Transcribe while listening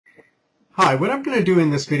Hi, what I'm going to do in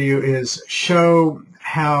this video is show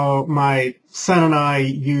how my son and I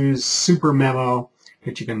use SuperMemo,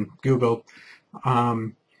 which you can Google,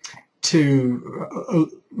 to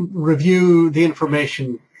review the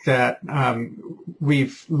information that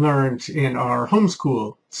we've learned in our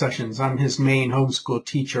homeschool sessions. I'm his main homeschool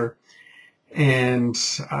teacher, and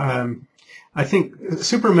I think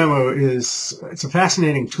SuperMemo it's a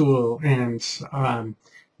fascinating tool, and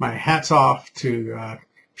my hat's off to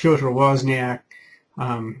Theodore Roosevelt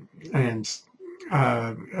and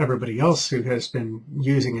everybody else who has been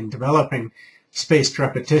using and developing spaced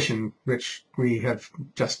repetition, which we have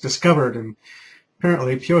just discovered. And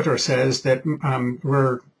apparently Piotr says that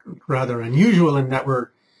we're rather unusual in that we're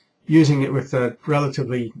using it with a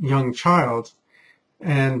relatively young child.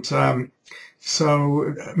 And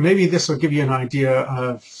so maybe this will give you an idea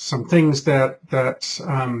of some things that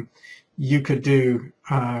you could do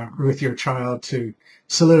with your child to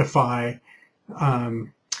solidify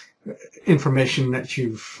information that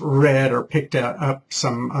you've read or picked up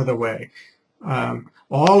some other way.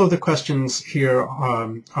 All of the questions here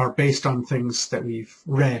are based on things that we've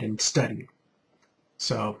read and studied.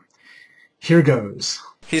 So here goes.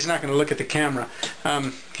 He's not going to look at the camera.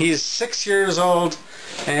 He's 6 years old,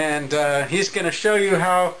 and he's going to show you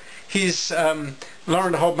how he's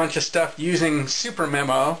learned a whole bunch of stuff using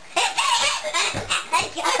SuperMemo.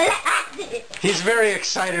 He's very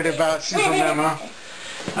excited about SuperMemo.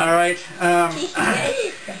 All right.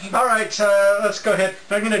 All right. Let's go ahead.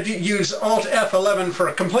 I'm going to use Alt F11 for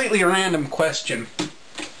a completely random question.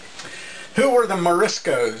 Who were the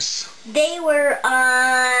Moriscos? They were,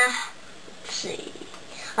 let's see.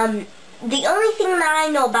 The only thing that I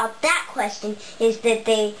know about that question is that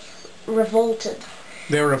they revolted.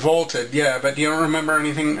 They revolted, yeah, but you don't remember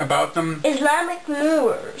anything about them? Islamic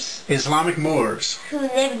Moors. Islamic Moors. Who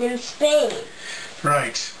lived in Spain.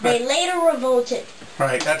 Right. They later revolted.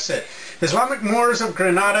 Right, that's it. Islamic Moors of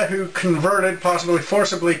Granada who converted, possibly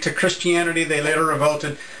forcibly, to Christianity. They later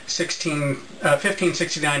revolted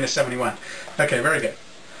 1569 to 71. Okay, very good.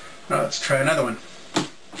 Well, let's try another one.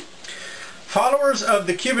 Followers of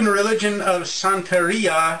the Cuban religion of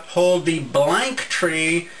Santeria hold the blank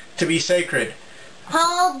tree to be sacred.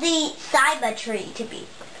 Hold the ceiba tree to be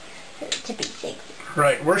sacred.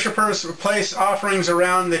 Right. Worshippers place offerings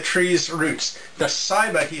around the tree's roots. The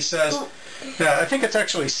ceiba, he says. Yeah, I think it's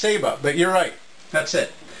actually ceiba, but you're right. That's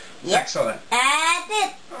it. Yep. Excellent. That's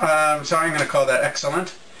it. So I'm going to call that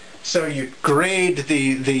excellent. So you grade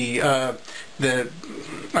the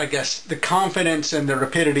I guess the confidence and the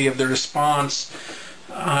rapidity of the response,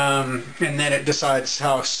 and then it decides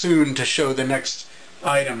how soon to show the next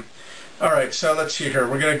item. All right, so let's see here.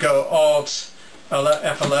 We're going to go Alt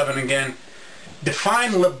F11 again.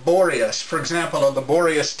 Define laborious. For example, a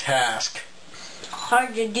laborious task.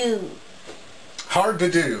 Hard to do. Hard to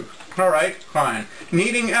do. All right, fine.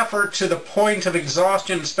 Needing effort to the point of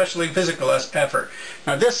exhaustion, especially physical effort.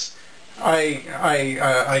 Now this,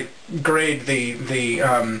 I grade the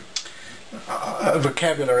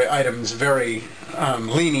vocabulary items very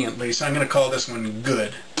leniently, so I'm going to call this one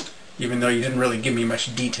good, even though you didn't really give me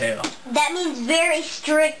much detail. That means very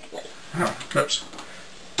strictly. Oh, oops.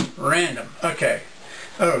 Random. Okay.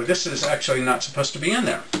 Oh, this is actually not supposed to be in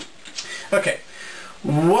there. Okay.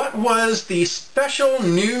 What was the special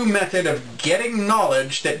new method of getting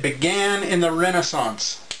knowledge that began in the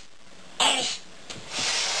Renaissance?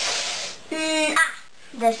 The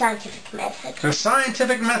scientific method. The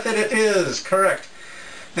scientific method it is, correct.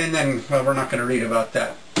 And then, well, we're not going to read about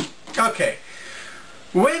that. Okay.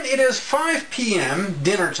 When it is 5 p.m.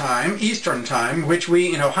 dinner time, Eastern time, which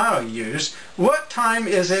we in Ohio use, what time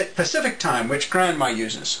is it Pacific time, which Grandma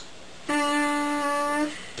uses?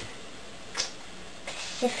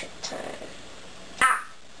 Pacific time.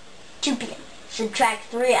 2 p.m. Subtract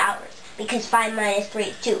 3 hours, because 5 minus 3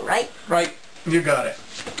 is 2, right? Right. You got it.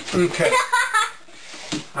 Okay.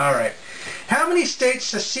 All right. How many states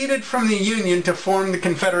seceded from the Union to form the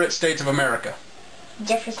Confederate States of America?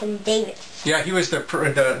 Jefferson Davis. Yeah, he was the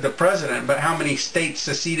president, but how many states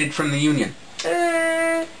seceded from the Union?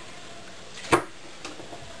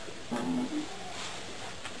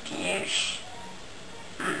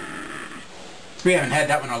 We haven't had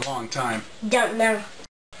that one in a long time. Don't know.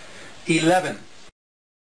 11.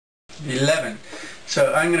 11.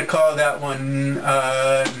 So I'm going to call that one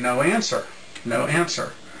no answer. No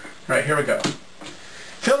answer. Right, here we go.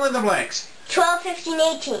 Fill in the blanks. 12, 15,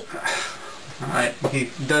 18. All right,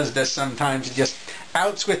 he does this sometimes. He just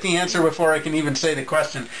outs with the answer before I can even say the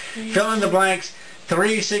question. Fill in the blanks.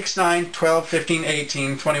 3, 6, 9, 12, 15,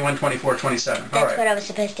 18, 21, 24, 27. That's what I was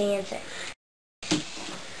supposed to answer.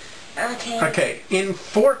 Okay. Okay. In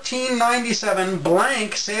 1497,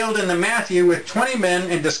 blank sailed in the Matthew with 20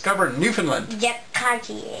 men and discovered Newfoundland. Jacques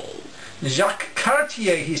Cartier. Jacques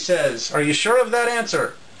Cartier, he says. Are you sure of that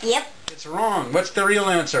answer? Yep. It's wrong. What's the real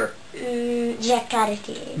answer? Jacques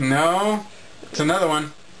Cartier. No. It's another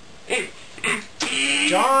one.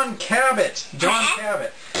 John Cabot. John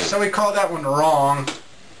Cabot. So we call that one wrong.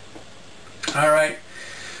 All right.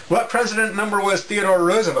 What president number was Theodore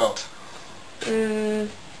Roosevelt?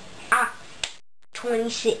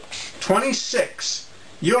 26. 26.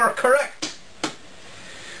 You are correct.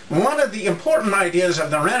 One of the important ideas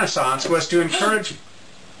of the Renaissance was to encourage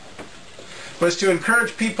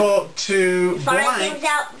people to Find blank. things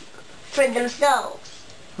out for themselves.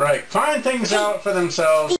 Right. Find things out for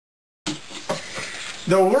themselves.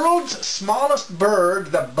 The world's smallest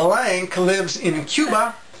bird, the blank, lives in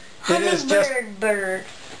Cuba. It is just Hummingbird.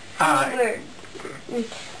 Hummingbird.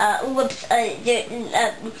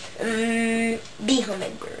 Bee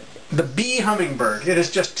hummingbird. the bee hummingbird. It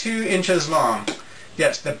is just 2 inches long.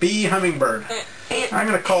 Yes, the bee hummingbird. I'm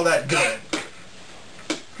going to call that good.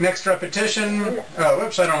 Next repetition. Oh,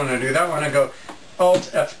 whoops, I don't want to do that one. I go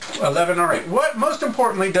Alt F11. All right. What, most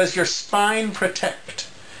importantly, does your spine protect?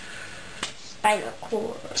 Spinal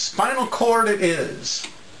cord. Spinal cord it is.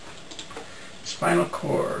 Spinal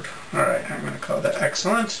cord. All right, I'm going to call that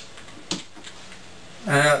excellent.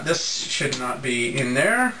 This should not be in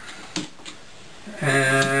there.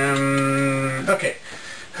 Okay.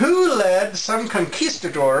 Who led some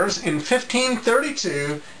conquistadors in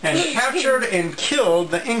 1532 and captured and killed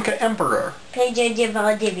the Inca emperor? Pedro de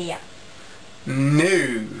Valdivia.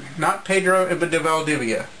 No, not Pedro de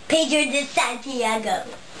Valdivia. Pedro de Santiago.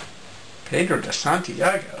 Pedro de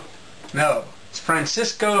Santiago. No, it's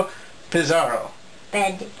Francisco Pizarro.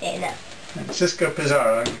 Bad enough. Francisco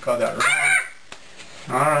Pizarro. I'm going to call that wrong.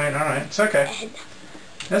 All right. It's okay.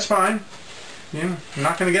 That's fine. Yeah, I'm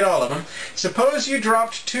not going to get all of them. Suppose you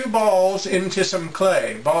dropped 2 balls into some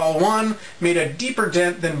clay. Ball 1 made a deeper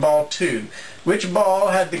dent than ball 2. Which ball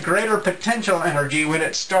had the greater potential energy when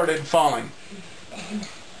it started falling?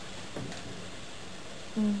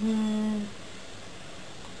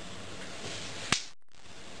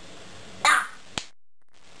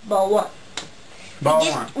 Ball 1. Ball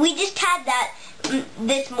 1. We just had that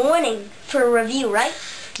this morning for review, right?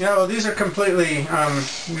 Yeah, well, these are completely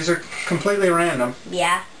random.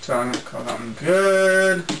 Yeah. So I'm going to call that one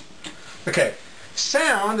good. Okay.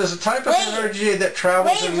 Sound is a type of energy that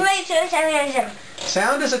travels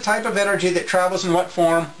Sound is a type of energy that travels in what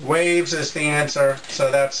form? Waves is the answer. So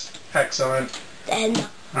that's excellent. And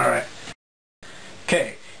All right.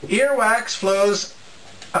 Okay. Earwax flows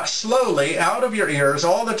slowly out of your ears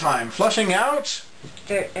all the time, flushing out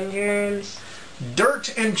dirt and germs.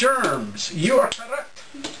 Dirt and germs. You are correct.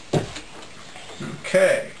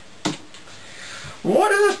 Okay.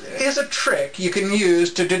 What is a trick you can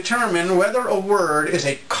use to determine whether a word is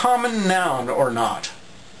a common noun or not?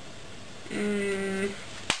 A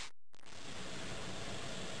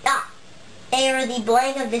or the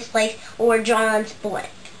blank of this place or John's blank.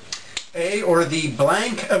 A or the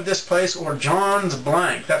blank of this place or John's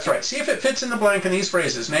blank. That's right. See if it fits in the blank in these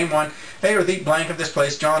phrases. Name one. A or the blank of this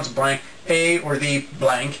place, John's blank. A or the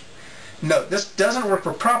blank. No, this doesn't work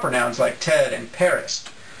for proper nouns like Ted and Paris.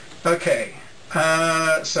 Okay,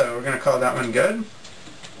 so we're going to call that one good.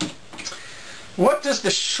 What does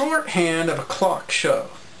the shorthand of a clock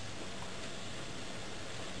show?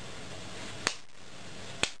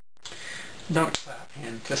 Don't clap,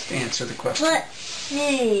 and just answer the question. Let's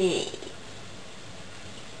see.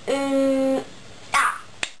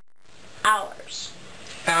 Hours.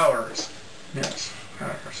 Hours. Yes,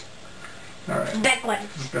 hours. All right. Back one.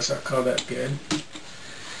 I guess I'll call that good.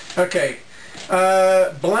 Okay.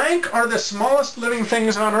 Blank are the smallest living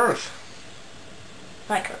things on Earth.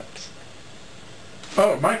 Microbes.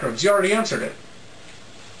 Oh, microbes. You already answered it.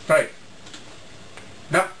 Right.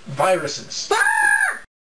 No, viruses.